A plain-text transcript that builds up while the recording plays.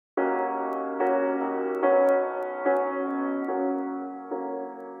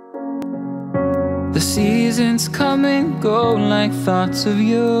The seasons come and go like thoughts of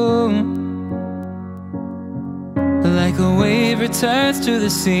you. Like a wave returns to the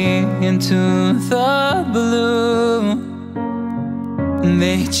sea, into the blue.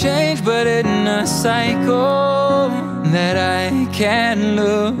 They change but in a cycle that I can't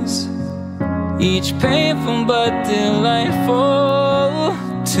lose. Each painful but delightful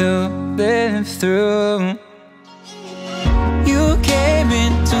to live through. You came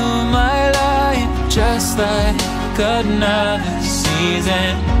into my life just like another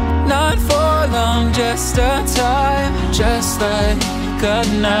season. Not for long, just a time, just like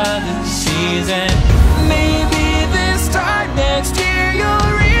another season. Maybe this time next year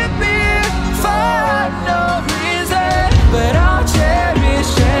you'll reappear for no reason, but I'll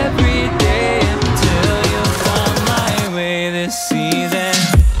cherish every day until you come my way this season.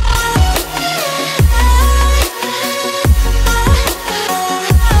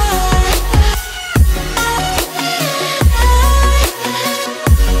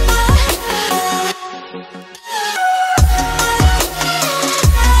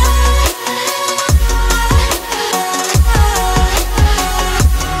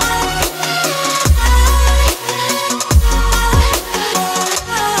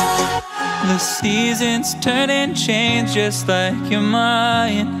 The seasons turn and change just like your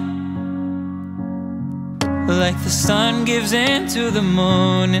mind. Like the sun gives into the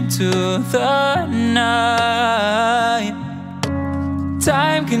moon, into the night.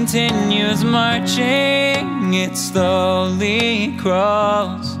 Time continues marching, it slowly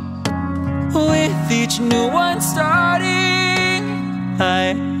crawls. With each new one starting,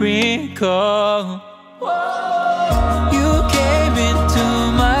 I recall. You came into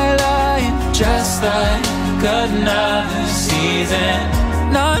my life just like another season.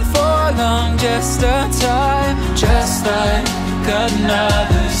 Not for long, just a time, just like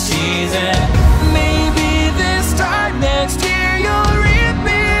another season. Maybe this time next year you'll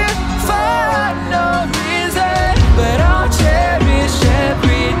reappear for no reason, but I'll cherish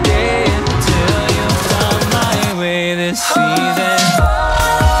every day until you come my way this season.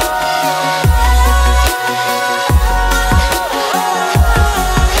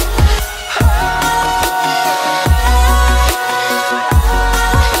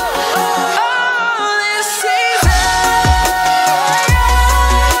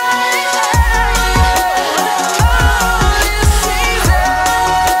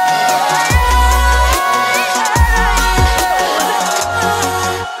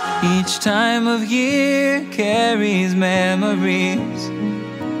 Each time of year carries memories,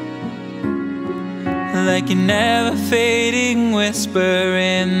 like a never fading whisper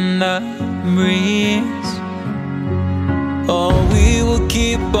in the breeze. Oh, we will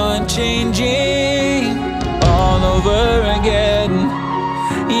keep on changing all over again.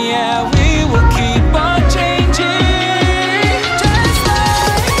 Yeah,